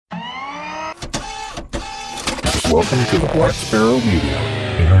Welcome to the Black Sparrow Media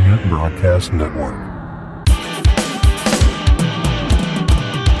Internet Broadcast Network.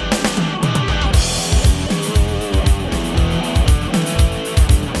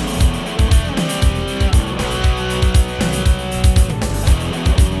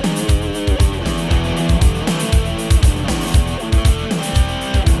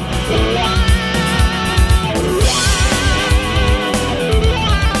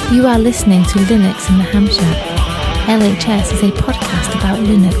 You are listening to Linux in the Ham Shack. LHS is a podcast about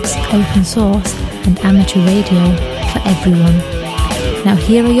Linux, open source, and amateur radio for everyone. Now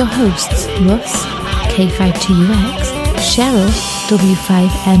here are your hosts, Russ, K52UX, Cheryl,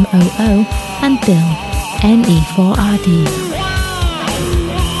 W5MOO, and Bill, NE4RD.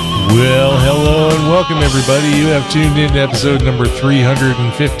 Well, hello and welcome everybody. You have tuned in to episode number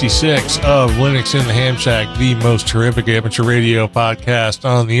 356 of Linux in the Ham Shack, the most terrific amateur radio podcast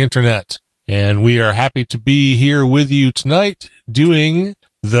on the internet. And we are happy to be here with you tonight doing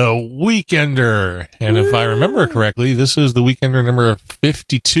the Weekender. And if I remember correctly, this is the Weekender number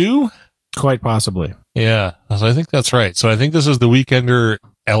 52? Quite possibly. Yeah, so I think that's right. So I think this is the Weekender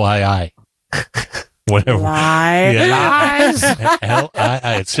LII. Whatever. Lies.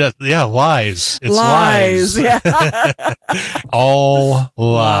 L-I-I. It's just, lies. It's lies. Yeah. All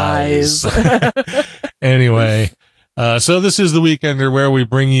lies. Anyway, so this is the Weekender where we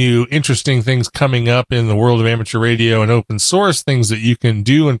bring you interesting things coming up in the world of amateur radio and open source, things that you can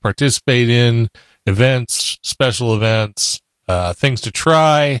do and participate in, events, special events, things to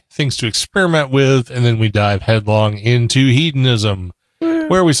try, things to experiment with, and then we dive headlong into hedonism,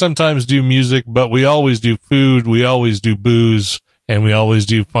 where we sometimes do music, but we always do food, we always do booze, and we always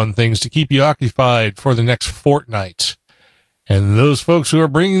do fun things to keep you occupied for the next fortnight. And those folks who are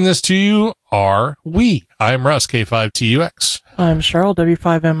bringing this to you are we. I'm Russ, K5TUX. I'm Cheryl,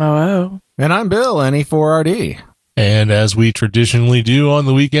 W5MOO. And I'm Bill, NE4RD. And as we traditionally do on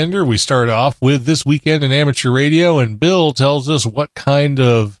the Weekender, we start off with This Weekend in Amateur Radio, and Bill tells us what kind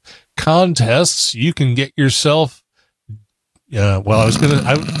of contests you can get yourself. Once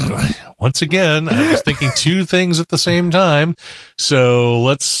again, I was thinking two things at the same time. So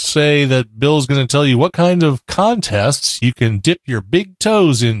let's say that Bill's going to tell you what kind of contests you can dip your big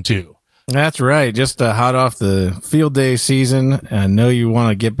toes into. That's right. Just hot off the field day season. I know you want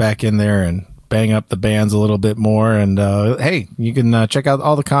to get back in there and bang up the bands a little bit more. And hey, you can check out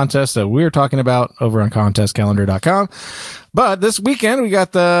all the contests that we're talking about over on contestcalendar.com. But this weekend, we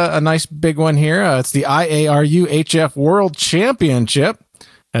got a nice big one here. It's the IARU HF World Championship.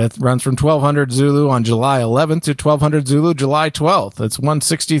 It runs from 1200 Zulu on July 11th to 1200 Zulu July 12th. It's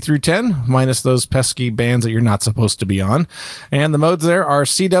 160 through 10, minus those pesky bands that you're not supposed to be on. And the modes there are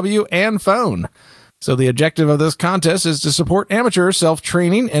CW and phone. So the objective of this contest is to support amateur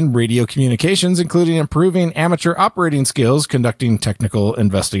self-training and radio communications, including improving amateur operating skills, conducting technical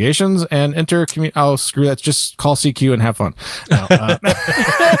investigations, and oh, screw that. Just call CQ and have fun.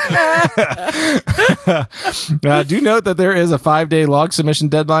 No, do note that there is a 5-day log submission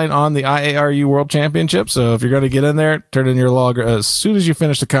deadline on the IARU World Championship. So if you're going to get in there, turn in your log as soon as you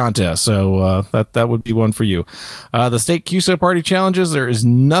finish the contest. So that would be one for you. The state QSO party challenges, there is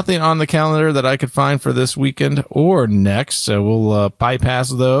nothing on the calendar that I could find for this weekend or next, so we'll bypass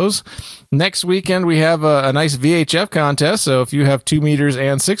those. Next weekend we have a nice VHF contest, so if you have 2 meters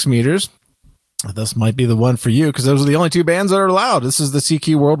and 6 meters, this might be the one for you, because those are the only two bands that are allowed. This is the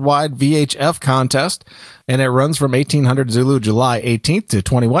CQ Worldwide VHF contest, and it runs from 1800 Zulu July 18th to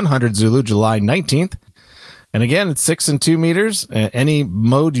 2100 Zulu July 19th. And again, it's 6 and 2 meters, any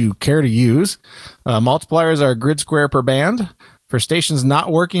mode you care to use. Multipliers are grid square per band. For stations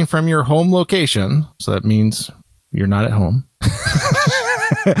not working from your home location, so that means you're not at home.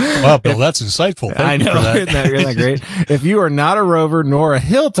 Wow, Bill, that's insightful. Thank you for that. Isn't that great? If you are not a rover nor a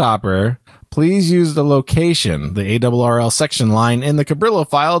hilltopper, please use the location, the ARRL section line in the Cabrillo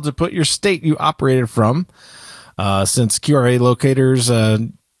file to put your state you operated from. Since QRA locators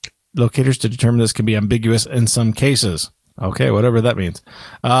to determine this can be ambiguous in some cases. Okay, whatever that means.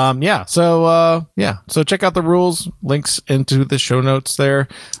 So check out the rules, links into the show notes there.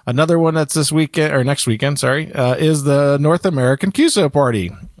 Another one that's this weekend, or next weekend, is the North American QSO party.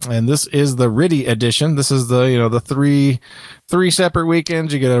 And this is the RIDI edition. This is the three separate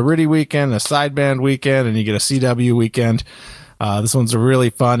weekends. You get a RIDI weekend, a sideband weekend, and you get a CW weekend. This one's really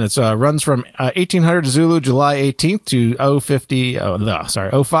fun. It's runs from 1800 Zulu July 18th to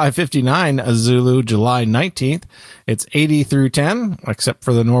 0559 Zulu July 19th. It's 80 through 10, except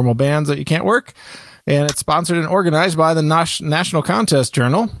for the normal bands that you can't work. And it's sponsored and organized by the National Contest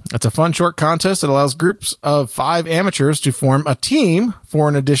Journal. It's a fun short contest that allows groups of 5 amateurs to form a team for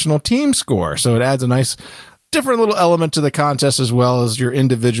an additional team score. So it adds a nice different little element to the contest as well as your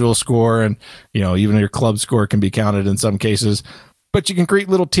individual score, and even your club score can be counted in some cases. But you can create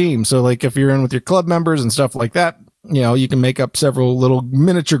little teams. So like if you're in with your club members and stuff like that, you can make up several little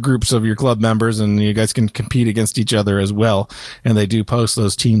miniature groups of your club members, and you guys can compete against each other as well. And they do post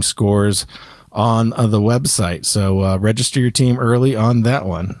those team scores on the website. So register your team early on that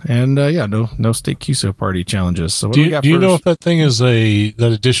one. And no state QSO party challenges. So what do you know if that thing is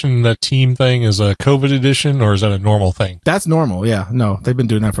that team thing is a COVID edition, or is that a normal thing? That's normal. Yeah. No, they've been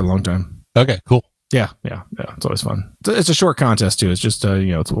doing that for a long time. Okay, cool. Yeah. It's always fun. It's a short contest too. It's just,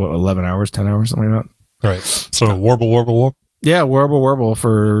 it's 11 hours, 10 hours, something like that. Right. So warble. Yeah, warble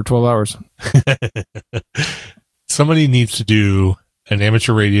for 12 hours. Somebody needs to do an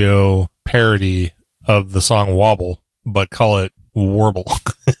amateur radio parody of the song Wobble, but call it Warble.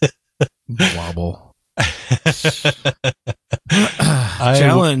 Wobble.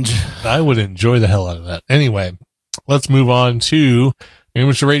 Challenge. I would enjoy the hell out of that. Anyway, let's move on to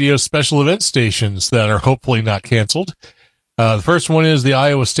amateur radio special event stations that are hopefully not canceled. The first one is the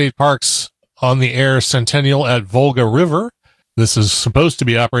Iowa State Parks on the Air Centennial at Volga River. This is supposed to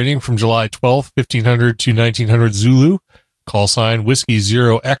be operating from July 12th, 1500 to 1900 Zulu. Call sign Whiskey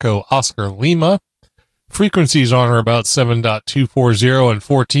Zero Echo Oscar Lima. Frequencies on or about 7.240 and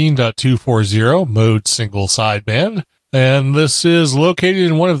 14.240. Mode single sideband. And this is located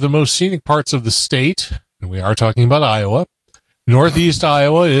in one of the most scenic parts of the state. And we are talking about Iowa. Northeast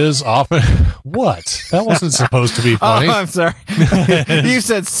Iowa is often... What? That wasn't supposed to be funny. Oh, I'm sorry. You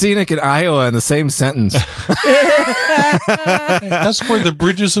said scenic in Iowa in the same sentence. That's where the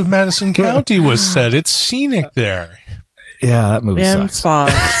Bridges of Madison County was set. It's scenic there. Yeah, that movie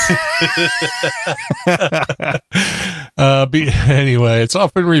sucks. Anyway, it's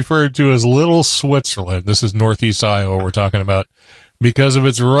often referred to as Little Switzerland. This is Northeast Iowa we're talking about, because of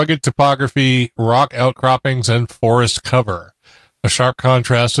its rugged topography, rock outcroppings, and forest cover. A sharp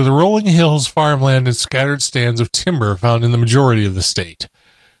contrast to the rolling hills, farmland, and scattered stands of timber found in the majority of the state.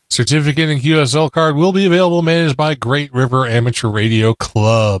 Certificate and QSL card will be available, managed by Great River Amateur Radio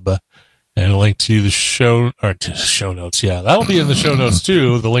Club. And a link to the show notes. Yeah, that'll be in the show notes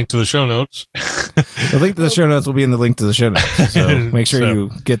too. The link to the show notes. The link to the show notes will be in the link to the show notes. So make sure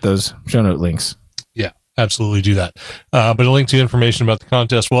you get those show note links. Yeah, absolutely do that. But a link to information about the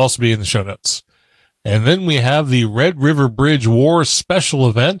contest will also be in the show notes. And then we have the Red River Bridge War Special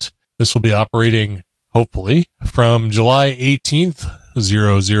Event. This will be operating, hopefully, from July 18th,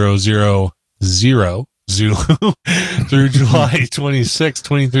 0000 Zulu through July 26,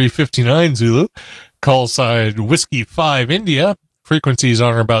 2359 Zulu. Call sign Whiskey 5 India. Frequencies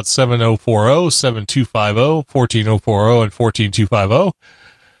on or about 7040, 7250, 14040, and 14250.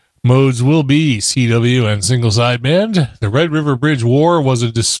 Modes will be CW and single sideband. The Red River Bridge War was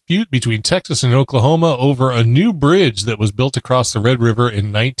a dispute between Texas and Oklahoma over a new bridge that was built across the Red River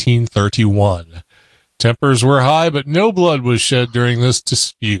in 1931. Tempers were high, but no blood was shed during this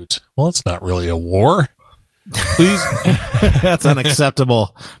dispute. Well, it's not really a war. Please. That's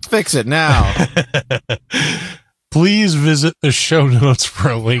unacceptable. Fix it now. Please visit the show notes for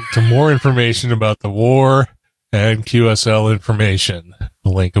a link to more information about the war and QSL information. The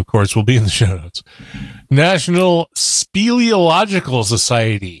link, of course, will be in the show notes. National Speleological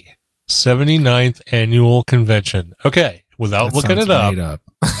Society, 79th Annual Convention. Okay, without looking it up.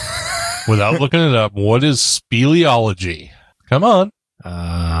 Without looking it up, what is speleology? Come on.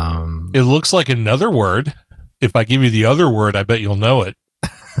 It looks like another word. If I give you the other word, I bet you'll know it.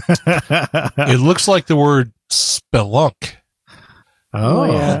 It looks like the word spelunk. Oh,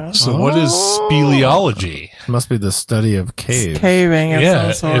 yeah. So what is speleology? Must be the study of caves. Caving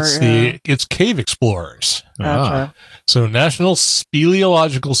of some sort. It's cave explorers. Gotcha. So National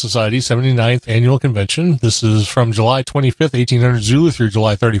Speleological Society 79th Annual Convention. This is from July 25th, 1800 Zulu through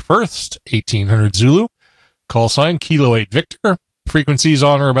July 31st, 1800 Zulu. Call sign Kilo 8 Victor. Frequencies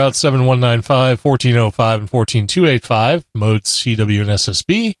on or about 7195, 1405, and 14285. Modes CW and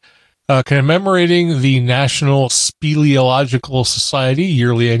SSB. Commemorating the National Speleological Society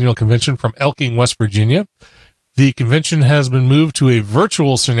yearly annual convention from Elking, West Virginia. The convention has been moved to a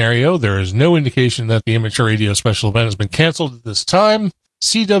virtual scenario. There is no indication that the amateur radio special event has been canceled at this time.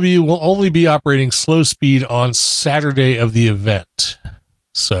 CW will only be operating slow speed on Saturday of the event.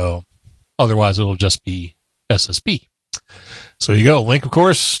 So otherwise it'll just be SSB. So you go. Link, of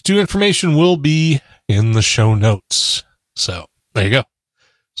course, to information will be in the show notes. So there you go.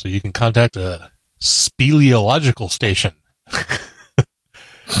 So you can contact a speleological station.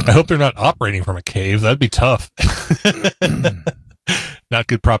 I hope they're not operating from a cave. That'd be tough. Not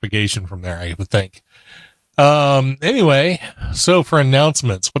good propagation from there, I would think. Anyway, so for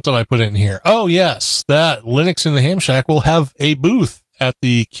announcements, what did I put in here? Oh, yes, that Linux in the Ham Shack will have a booth at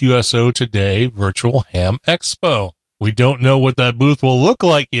the QSO Today Virtual Ham Expo. We don't know what that booth will look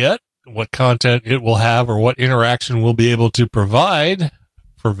like yet, what content it will have, or what interaction we'll be able to provide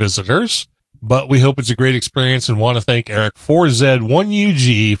for visitors. But we hope it's a great experience and want to thank Eric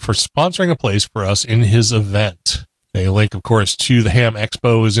 4Z1UG for sponsoring a place for us in his event. A link, of course, to the Ham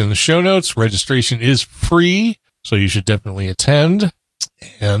Expo is in the show notes. Registration is free, so you should definitely attend.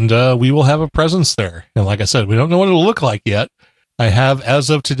 And we will have a presence there. And like I said, we don't know what it'll look like yet. I have,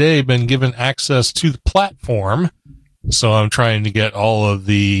 as of today, been given access to the platform. So I'm trying to get all of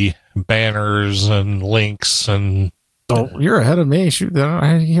the banners and links and... Oh, you're ahead of me. Shoot,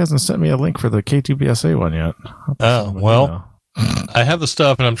 he hasn't sent me a link for the K2BSA one yet. Oh, well, I have the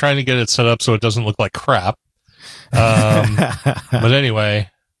stuff and I'm trying to get it set up so it doesn't look like crap. But anyway,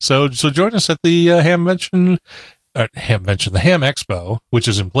 so join us at the the Ham Expo, which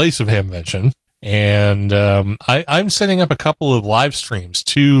is in place of Hamvention. And I'm setting up a couple of live streams,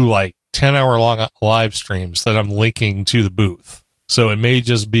 2 like 10-hour long live streams that I'm linking to the booth. So it may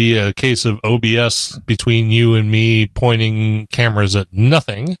just be a case of OBS between you and me pointing cameras at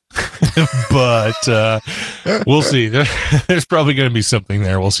nothing, but we'll see. There's probably going to be something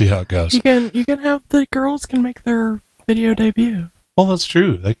there. We'll see how it goes. You can have the girls can make their video debut. Well, that's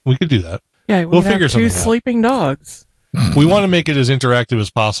true. We could do that. Yeah, we'll figure something out. 2 sleeping dogs. We want to make it as interactive as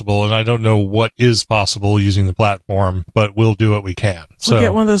possible, and I don't know what is possible using the platform, but we'll do what we can. So We'll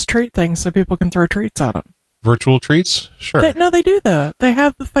get one of those treat things so people can throw treats at them. Virtual treats? Sure. They do that. They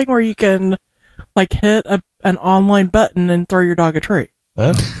have the thing where you can like hit an online button and throw your dog a treat.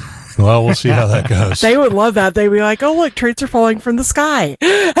 Well, we'll see how that goes. They would love that. They'd be like, oh, look, treats are falling from the sky.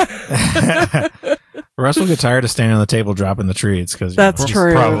 Russ will get tired of standing on the table dropping the treats. That's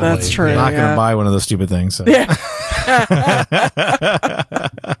true. Probably. That's true. You're not going to buy one of those stupid things. So. Yeah.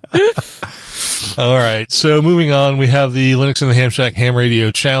 All right. So moving on, we have the Linux in the Ham Shack Ham Radio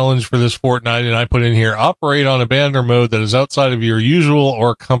Challenge for this fortnight, and I put in here, operate on a banner mode that is outside of your usual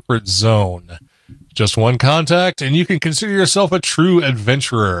or comfort zone. Just one contact, and you can consider yourself a true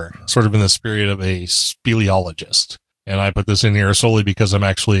adventurer, sort of in the spirit of a speleologist. And I put this in here solely because I'm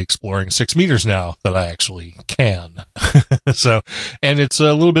actually exploring 6 meters now that I actually can. So, and it's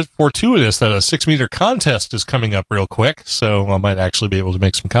a little bit fortuitous that a 6 meter contest is coming up real quick. So I might actually be able to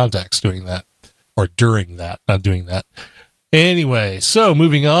make some contacts doing that, or during that, not doing that. Anyway, so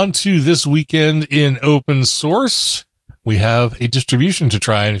moving on to this weekend in open source, we have a distribution to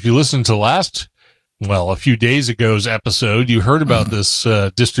try. And if you listen to a few days ago's episode, you heard about this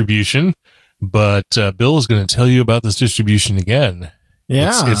distribution. But Bill is going to tell you about this distribution again.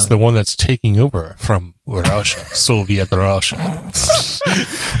 Yeah. It's the one that's taking over from Russia, Soviet Russia.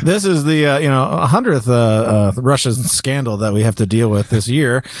 This is the 100th Russian scandal that we have to deal with this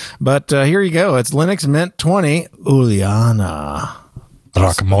year. But here you go. It's Linux Mint 20 Uliana.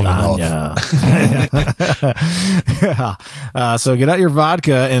 Rachmaninoff. So get out your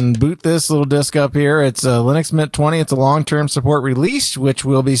vodka and boot this little disk up here. It's Linux Mint 20. It's a long-term support release, which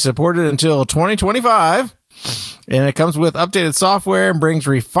will be supported until 2025. And it comes with updated software and brings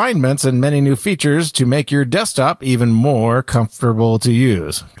refinements and many new features to make your desktop even more comfortable to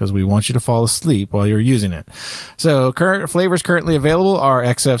use, because we want you to fall asleep while you're using it. So current flavors currently available are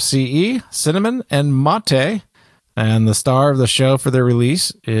XFCE, Cinnamon, and Mate. And the star of the show for their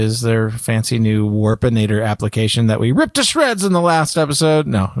release is their fancy new Warpinator application that we ripped to shreds in the last episode.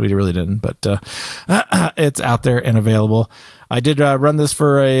 No, we really didn't, but it's out there and available. I did run this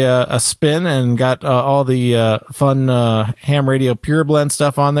for a spin and got all the fun ham radio pure blend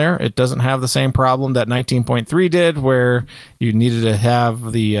stuff on there. It doesn't have the same problem that 19.3 did, where you needed to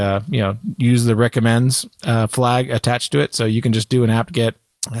have the use the recommends flag attached to it. So you can just do an apt-get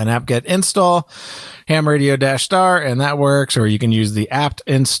install ham radio -star, and that works. Or you can use the apt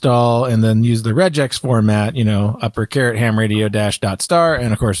install and then use the regex format, upper caret ham radio -.star,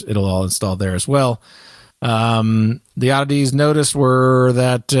 and of course it'll all install there as well. The oddities noticed were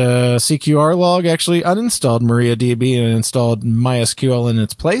that CQR log actually uninstalled MariaDB and installed MySQL in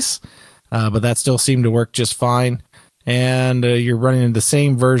its place, but that still seemed to work just fine. And you're running the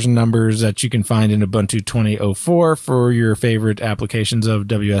same version numbers that you can find in Ubuntu 20.04 for your favorite applications of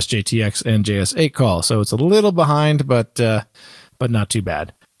WSJTX and JS8 call. So it's a little behind, but not too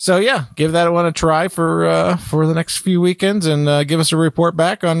bad. So yeah, give that one a try for the next few weekends, and give us a report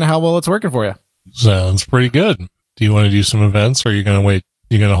back on how well it's working for you. Sounds pretty good. Do you want to do some events, or are you going to wait?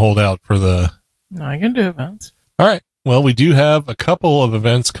 You're going to hold out for the... No, I can do events. All right. Well, we do have a couple of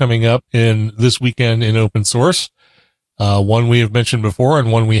events coming up in this weekend in open source. One we have mentioned before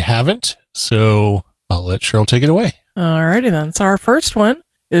and one we haven't. So I'll let Cheryl take it away. Alrighty then. So our first one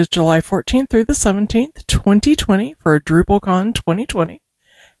is July 14th through the 17th, 2020 for DrupalCon 2020.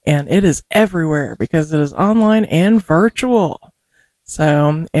 And it is everywhere because it is online and virtual.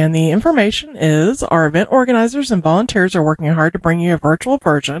 So, and the information is our event organizers and volunteers are working hard to bring you a virtual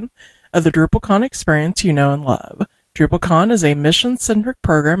version of the DrupalCon experience you know and love. DrupalCon is a mission-centric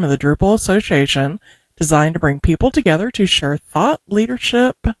program of the Drupal Association designed to bring people together to share thought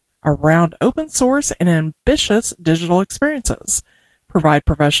leadership around open source and ambitious digital experiences, provide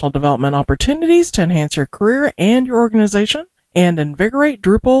professional development opportunities to enhance your career and your organization, and invigorate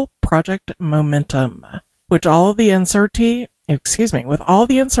Drupal project momentum. With all the uncertainty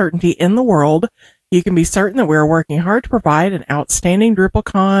in the world, you can be certain that we are working hard to provide an outstanding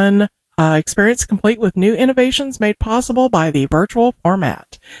DrupalCon experience complete with new innovations made possible by the virtual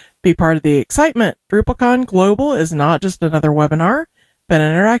format. Be part of the excitement. DrupalCon Global is not just another webinar, but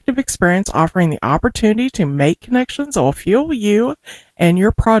an interactive experience offering the opportunity to make connections that will fuel you and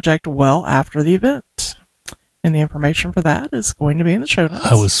your project well after the event. And the information for that is going to be in the show notes.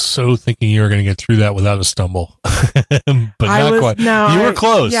 I was so thinking you were going to get through that without a stumble, but not quite. No, you were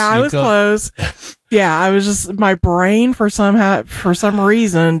close. Yeah, I was close. Yeah, I was just, my brain for some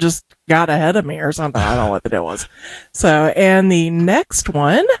reason just got ahead of me or something. I don't know what the deal was. So, and the next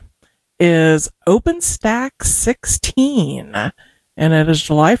one is OpenStack 16. And it is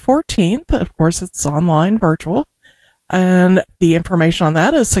July 14th. Of course, it's online, virtual. And the information on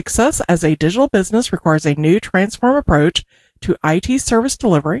that is success as a digital business requires a new transform approach to IT service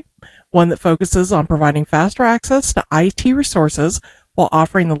delivery, one that focuses on providing faster access to IT resources while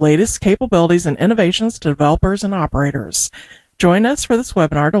offering the latest capabilities and innovations to developers and operators. Join us for this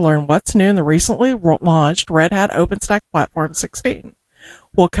webinar to learn what's new in the recently launched Red Hat OpenStack Platform 16.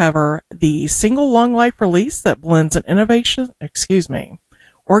 We'll cover the single long life release that blends an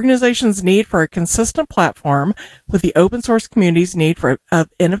organizations' need for a consistent platform with the open source community's need of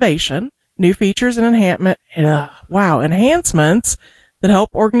innovation, new features and enhancements that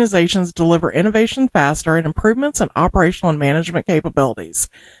help organizations deliver innovation faster and improvements in operational and management capabilities,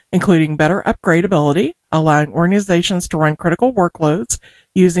 including better upgradability, allowing organizations to run critical workloads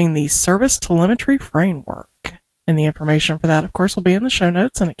using the service telemetry framework. And the information for that, of course, will be in the show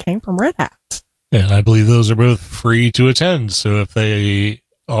notes, and it came from Red Hat. And I believe those are both free to attend. So if they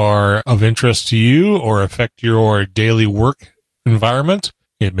are of interest to you or affect your daily work environment,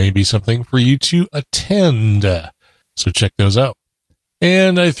 it may be something for you to attend. So check those out.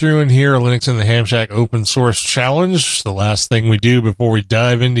 And I threw in here a Linux in the Ham Shack open source challenge, the last thing we do before we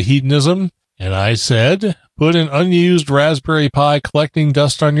dive into hedonism. And I said, put an unused Raspberry Pi collecting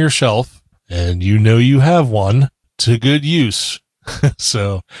dust on your shelf, and you know you have one, to good use.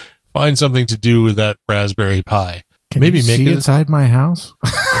 So find something to do with that Raspberry Pi. Can maybe you make it inside my house?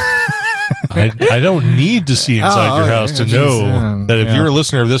 I don't need to see inside your house to know that if you're a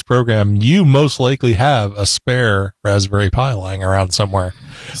listener of this program, you most likely have a spare Raspberry Pi lying around somewhere.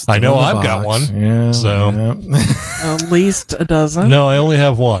 I know I've got one. Yeah, so at least a dozen. No, I only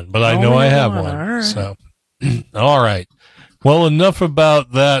have one, but I know I have one. Right. So, all right. Well, enough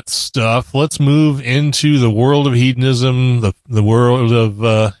about that stuff. Let's move into the world of hedonism, the world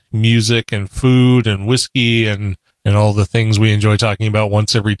of music and food and whiskey and all the things we enjoy talking about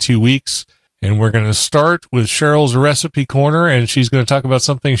once every 2 weeks. And we're going to start with Cheryl's Recipe Corner, and she's going to talk about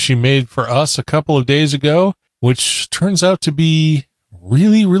something she made for us a couple of days ago, which turns out to be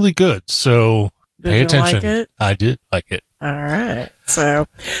really, really good. So pay attention. Like it? I did like it. All right. So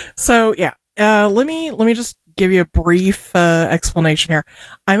yeah. Let me just give you a brief explanation here.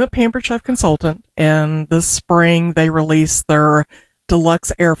 I'm a Pampered Chef consultant, and this spring they released their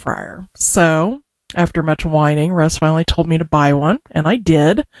deluxe air fryer. So after much whining, Russ finally told me to buy one, and I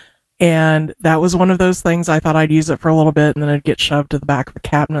did. And that was one of those things I thought I'd use it for a little bit and then it'd get shoved to the back of a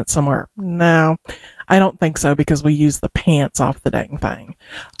cabinet somewhere. No, I don't think so, because we use the pants off the dang thing.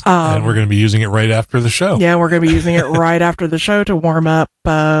 And we're going to be using it right after the show. Yeah, we're going to be using it right after the show to warm up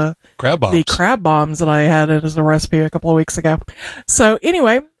crab bombs. The crab bombs that I had as a recipe a couple of weeks ago. So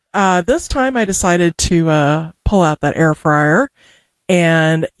anyway, this time I decided to pull out that air fryer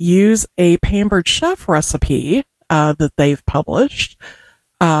and use a Pampered Chef recipe that they've published.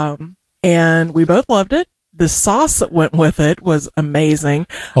 And we both loved it. The sauce that went with it was amazing.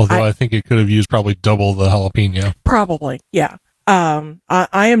 Although I think it could have used probably double the jalapeno. Probably, yeah. I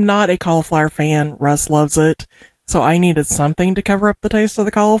am not a cauliflower fan. Russ loves it. So I needed something to cover up the taste of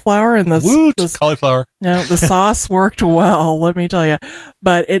the cauliflower. And this cauliflower. No, the sauce worked well, let me tell you.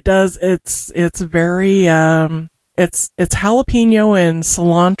 But it does, it's very, it's jalapeno and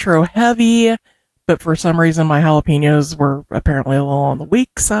cilantro heavy. But for some reason, my jalapenos were apparently a little on the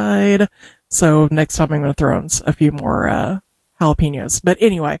weak side. So next time I'm going to throw in a few more jalapenos. But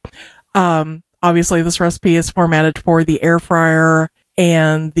anyway, obviously this recipe is formatted for the air fryer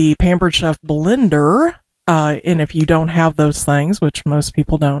and the Pampered Chef blender. And if you don't have those things, which most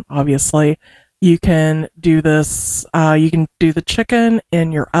people don't, obviously, you can do this. You can do the chicken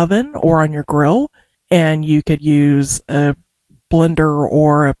in your oven or on your grill, and you could use a blender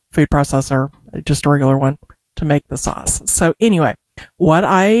or a food processor, just a regular one, to make the sauce. So anyway, what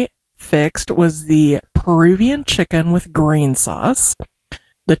I fixed was the Peruvian chicken with green sauce.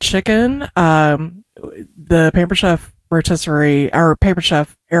 The chicken, the Pampered Chef rotisserie, or Pampered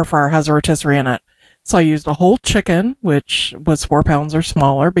Chef air fryer has a rotisserie in it. So I used a whole chicken, which was 4 pounds or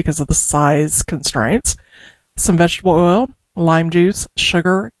smaller because of the size constraints, some vegetable oil, lime juice,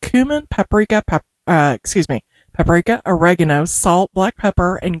 sugar, cumin, paprika, oregano, salt, black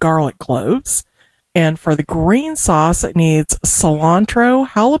pepper, and garlic cloves. And for the green sauce, it needs cilantro,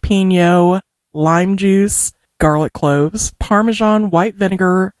 jalapeno, lime juice, garlic cloves, Parmesan, white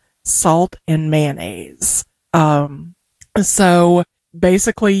vinegar, salt, and mayonnaise. So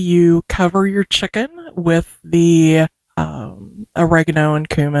basically you cover your chicken with the oregano and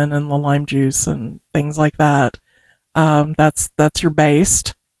cumin and the lime juice and things like that. That's your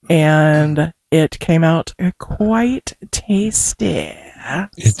baste, and it came out quite tasty.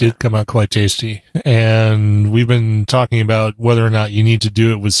 It did come out quite tasty. And we've been talking about whether or not you need to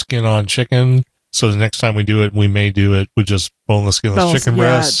do it with skin on chicken. So the next time we do it, we may do it with just boneless, skinless chicken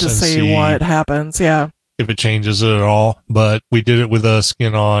breasts. To see what happens. Yeah. If it changes it at all. But we did it with a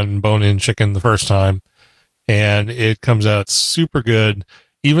skin on bone-in chicken the first time, and it comes out super good.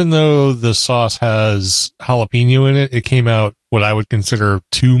 Even though the sauce has jalapeno in it, it came out what I would consider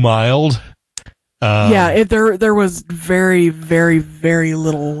too mild. There was very, very, very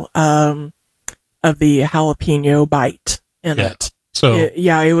little of the jalapeno bite in it. So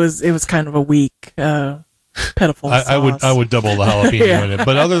it was kind of a weak, pitiful sauce. I would double the jalapeno in it.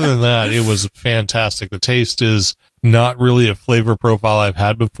 But other than that, it was fantastic. The taste is not really a flavor profile I've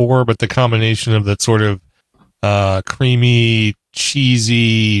had before, but the combination of that sort of creamy,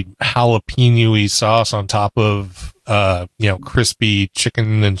 cheesy, jalapeno-y sauce on top of crispy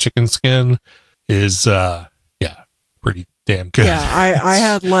chicken and chicken skin is pretty damn good. Yeah, I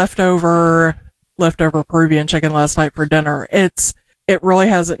had leftover Peruvian chicken last night for dinner. It really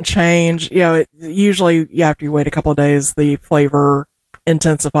hasn't changed. Usually after you wait a couple of days, the flavor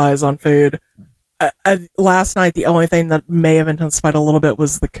intensifies on food. Last night, the only thing that may have intensified a little bit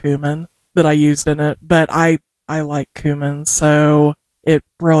was the cumin that I used in it, but I like cumin, so it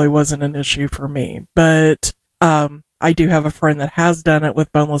really wasn't an issue for me. But I do have a friend that has done it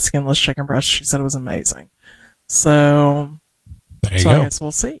with boneless, skinless chicken breast. She said it was amazing. So there you go. I guess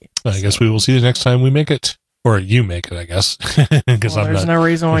we'll see. I guess we will see the next time we make it. Or you make it, I guess. There's no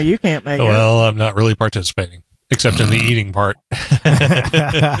reason why you can't make it. Well, I'm not really participating, except in the eating part.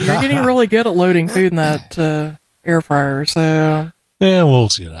 You're getting really good at loading food in that air fryer, so... Yeah, we'll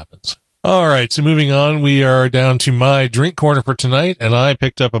see what happens. All right, so moving on, we are down to my drink corner for tonight, and I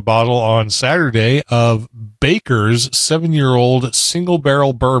picked up a bottle on Saturday of Baker's 7-year-old single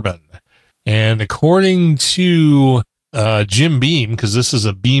barrel bourbon. And according to Jim Beam, because this is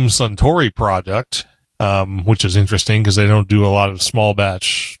a Beam Suntory product, which is interesting because they don't do a lot of small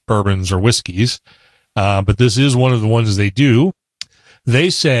batch bourbons or whiskeys. But this is one of the ones they do.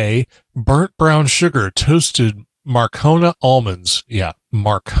 They say burnt brown sugar, toasted Marcona almonds. Yeah,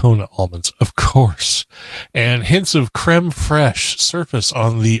 Marcona almonds, of course. And hints of creme fraiche surface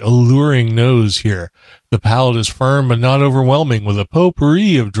on the alluring nose here. The palate is firm but not overwhelming, with a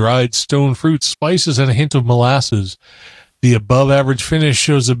potpourri of dried stone fruits, spices, and a hint of molasses. The above-average finish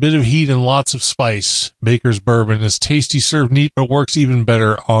shows a bit of heat and lots of spice. Baker's bourbon is tasty, served neat, but works even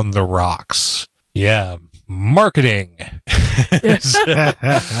better on the rocks. Yeah, marketing.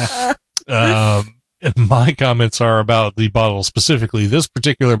 My comments are about the bottle specifically. This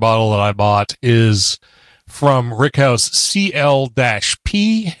particular bottle that I bought is from Rickhouse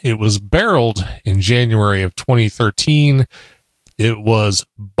CL-P. It was barreled in January of 2013. It was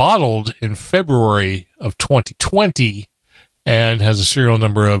bottled in February of 2020. And has a serial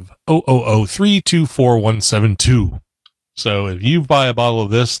number of 000324172. So if you buy a bottle of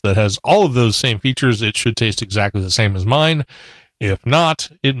this that has all of those same features, it should taste exactly the same as mine. If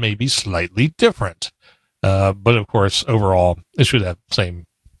not, it may be slightly different. But of course, overall, it should have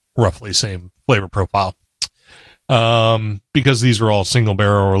roughly same flavor profile. Because these are all single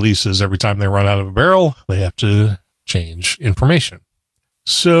barrel releases, every time they run out of a barrel, they have to change information.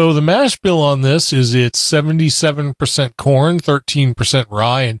 So the mash bill on this is it's 77% corn, 13%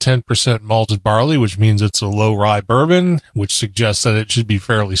 rye, and 10% malted barley, which means it's a low rye bourbon, which suggests that it should be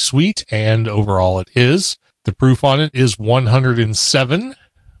fairly sweet, and overall it is. The proof on it is 107,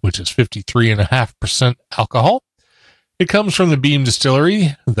 which is 53.5% alcohol. It comes from the Beam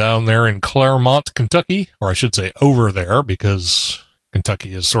Distillery down there in Claremont, Kentucky, or I should say over there because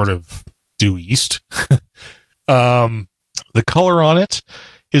Kentucky is sort of due east. The color on it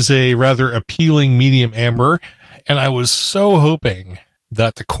is a rather appealing medium amber, and I was so hoping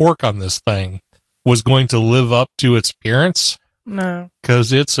that the cork on this thing was going to live up to its appearance. No.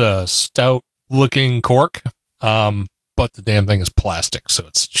 Because it's a stout-looking cork, but the damn thing is plastic, so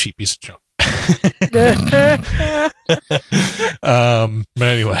it's a cheap piece of junk. But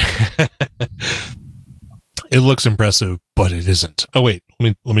anyway, it looks impressive, but it isn't. Oh wait,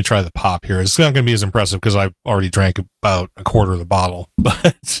 let me try the pop here. It's not going to be as impressive because I've already drank about a quarter of the bottle.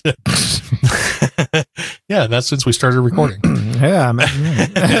 But yeah, that's since we started recording. Yeah,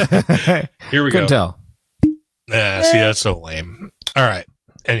 here we couldn't go. tell. See, that's so lame. All right.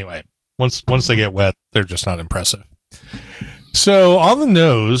 Anyway, once they get wet, they're just not impressive. So on the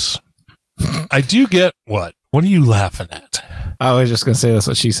nose, I do get what? What are you laughing at? I was just going to say that's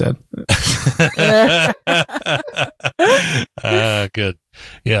what she said. Good.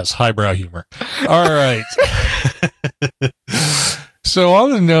 Yes, highbrow humor. All right. So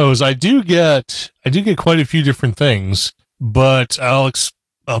on the nose, I do get quite a few different things, but I'll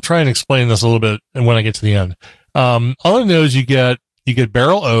try and explain this a little bit when I get to the end. On the nose, you get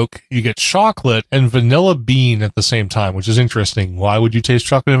barrel oak, you get chocolate and vanilla bean at the same time, which is interesting. Why would you taste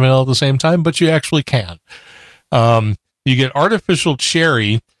chocolate and vanilla at the same time? But you actually can. You get artificial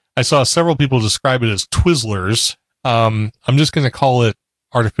cherry. I saw several people describe it as Twizzlers. I'm just going to call it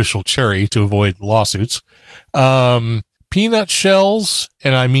artificial cherry to avoid lawsuits. Peanut shells,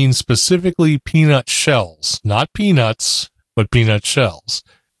 and I mean specifically peanut shells, not peanuts, but peanut shells.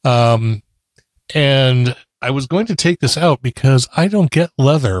 And I was going to take this out because I don't get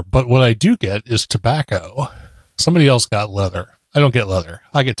leather, but what I do get is tobacco. Somebody else got leather. I don't get leather.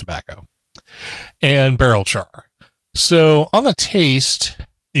 I get tobacco and barrel char. So on the taste,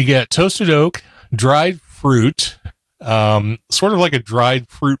 you get toasted oak, dried fruit, sort of like a dried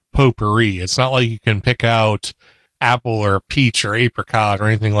fruit potpourri. It's not like you can pick out apple or peach or apricot or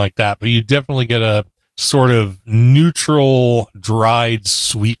anything like that, but you definitely get a sort of neutral dried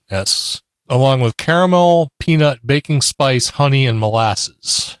sweetness, along with caramel, peanut, baking spice, honey, and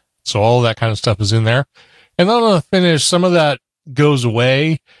molasses. So all that kind of stuff is in there. And then on the finish, some of that goes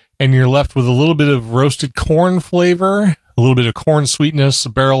away, and you're left with a little bit of roasted corn flavor, a little bit of corn sweetness,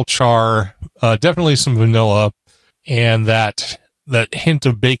 barrel char, definitely some vanilla, and that hint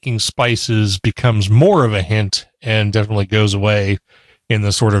of baking spices becomes more of a hint and definitely goes away in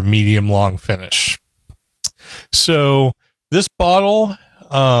the sort of medium long finish. So this bottle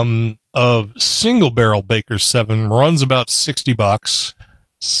of single barrel Baker's 7 runs about $60,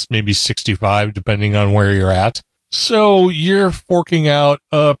 maybe 65, depending on where you're at. So you're forking out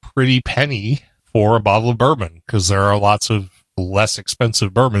a pretty penny for a bottle of bourbon, because there are lots of less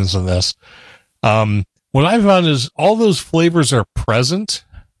expensive bourbons than this. What I found is all those flavors are present,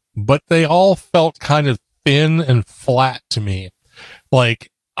 but they all felt kind of thin and flat to me. Like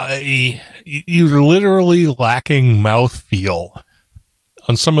you're literally lacking mouthfeel.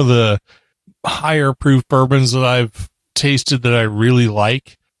 On some of the higher proof bourbons that I've tasted that I really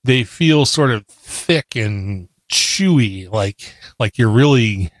like, they feel sort of thick and chewy, like you're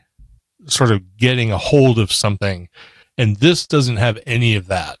really sort of getting a hold of something. And this doesn't have any of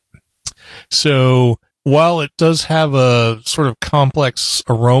that. So while it does have a sort of complex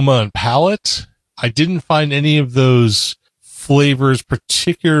aroma and palate, I didn't find any of those flavors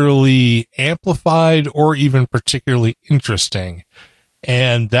particularly amplified or even particularly interesting.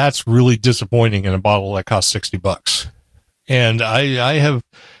 And that's really disappointing in a bottle that costs $60. And I have,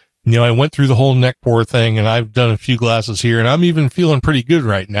 I went through the whole neck pour thing, and I've done a few glasses here, and I'm even feeling pretty good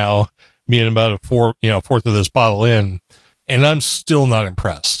right now, being about a fourth of this bottle in, and I'm still not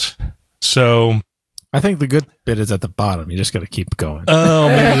impressed. So I think the good bit is at the bottom. You just got to keep going. Oh,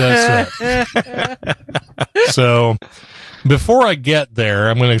 maybe that's it. So before I get there,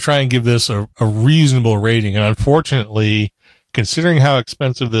 I'm going to try and give this a reasonable rating. And unfortunately, considering how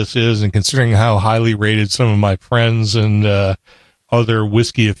expensive this is and considering how highly rated some of my friends and other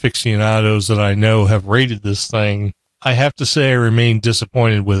whiskey aficionados that I know have rated this thing, I have to say I remain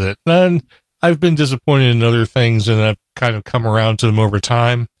disappointed with it. And I've been disappointed in other things, and I've kind of come around to them over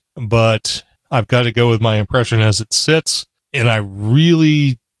time. But I've got to go with my impression as it sits, and I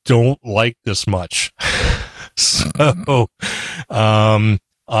really don't like this much. So,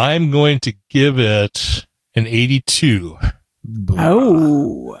 I'm going to give it an 82.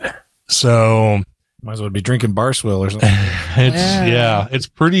 Oh. So might as well be drinking bar swill or something. It's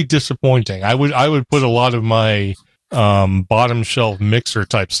pretty disappointing. I would put a lot of my bottom shelf mixer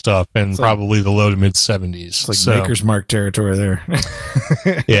type stuff in probably the low to mid 70s. It's like Maker's Mark territory there.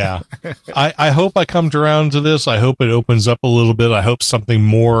 Yeah. I hope I come around to this. I hope it opens up a little bit. I hope something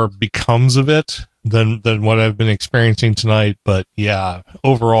more becomes of it than what I've been experiencing tonight. But yeah,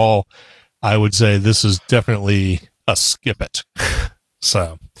 overall, I would say this is definitely a skip it.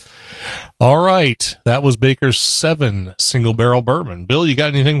 So, all right. That was Baker's 7 single barrel bourbon. Bill, you got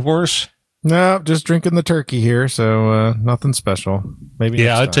anything for us? No, just drinking the turkey here, so nothing special. Maybe.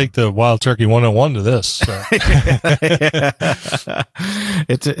 Yeah, I'd take the Wild Turkey 101 to this. So.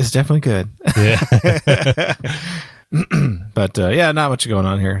 It's definitely good. Yeah. But yeah, not much going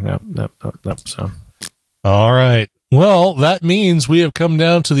on here. Nope. So, all right. Well, that means we have come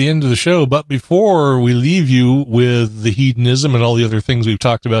down to the end of the show. But before we leave you with the hedonism and all the other things we've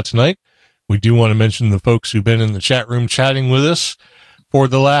talked about tonight, we do want to mention the folks who've been in the chat room chatting with us for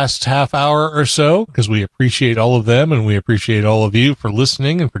the last half hour or so, because we appreciate all of them and we appreciate all of you for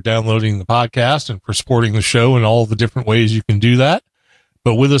listening and for downloading the podcast and for supporting the show in all the different ways you can do that.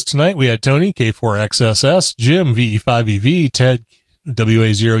 But with us tonight, we had Tony, K4XSS, Jim, VE5EV, Ted,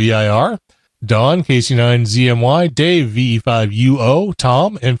 WA0EIR, Don, KC9ZMY, Dave, VE5UO,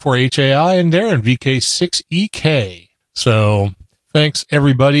 Tom, N4HAI, and Darren, VK6EK. So thanks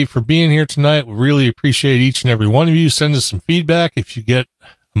everybody for being here tonight. We really appreciate each and every one of you. Send us some feedback if you get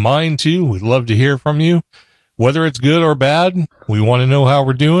a mind to. We'd love to hear from you. Whether it's good or bad, we want to know how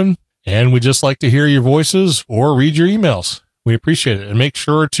we're doing, and we just like to hear your voices or read your emails. We appreciate it. And make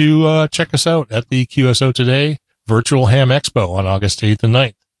sure to check us out at the QSO Today Virtual Ham Expo on August 8th and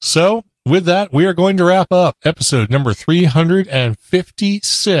 9th. So with that, we are going to wrap up episode number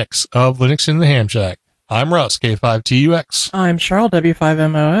 356 of Linux in the Ham Shack. I'm Russ, K5TUX. I'm Cheryl,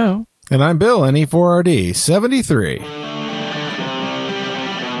 W5MOO. And I'm Bill, NE4RD 73.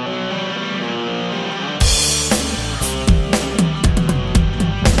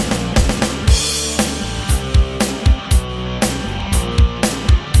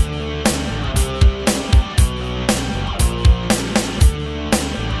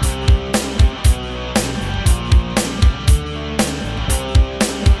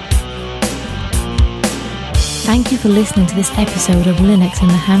 Thank you for listening to this episode of Linux in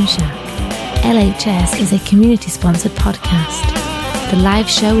the Ham Shack. LHS is a community-sponsored podcast. The live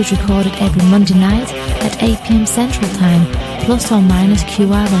show is recorded every Monday night at 8 p.m. Central Time, plus or minus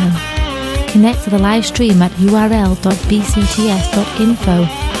QRL. Connect to the live stream at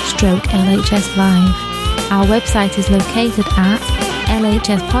url.bcts.info/LHS Live. Our website is located at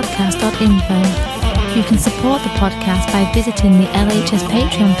lhspodcast.info. You can support the podcast by visiting the LHS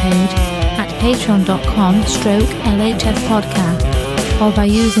Patreon page at patreon.com/LHS podcast, or by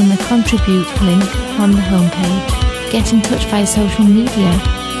using the contribute link on the homepage. Get in touch via social media.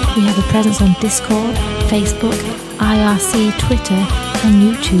 We have a presence on Discord, Facebook, IRC, Twitter, and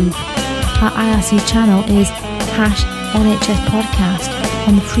YouTube. Our IRC channel is #LHS podcast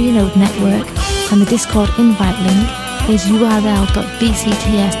on the Freenode network, and the Discord invite link is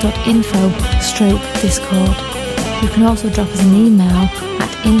url.bcts.info/Discord. You can also drop us an email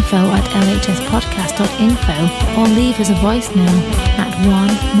at info@lhspodcast.info or leave us a voicemail at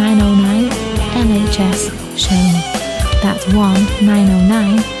 1-909-LHS-SHOW. That's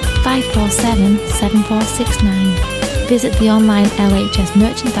 1-909-547-7469. Visit the online LHS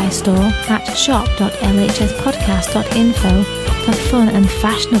merchandise store at shop.lhspodcast.info for fun and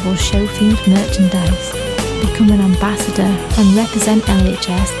fashionable show-themed merchandise. Become an ambassador and represent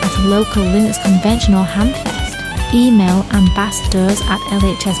LHS at a local Linux convention or Hamfest. Email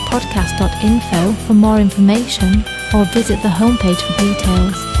ambassadors@lhspodcast.info for more information, or visit the homepage for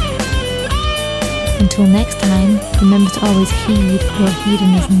details. Until next time, remember to always heed your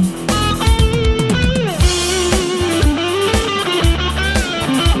hedonism.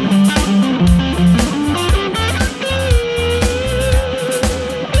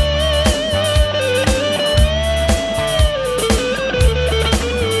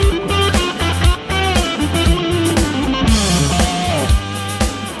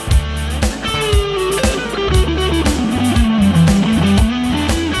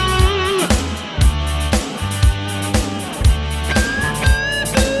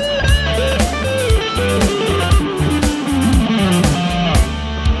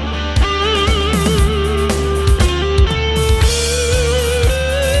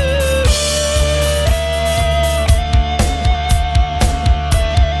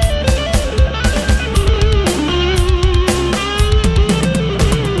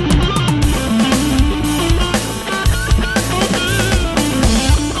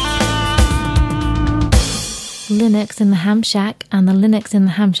 Linux in the Ham Shack and the Linux in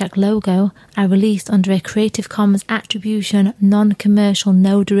the Ham Shack logo are released under a Creative Commons Attribution Non-Commercial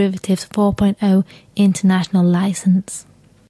No Derivatives 4.0 international license.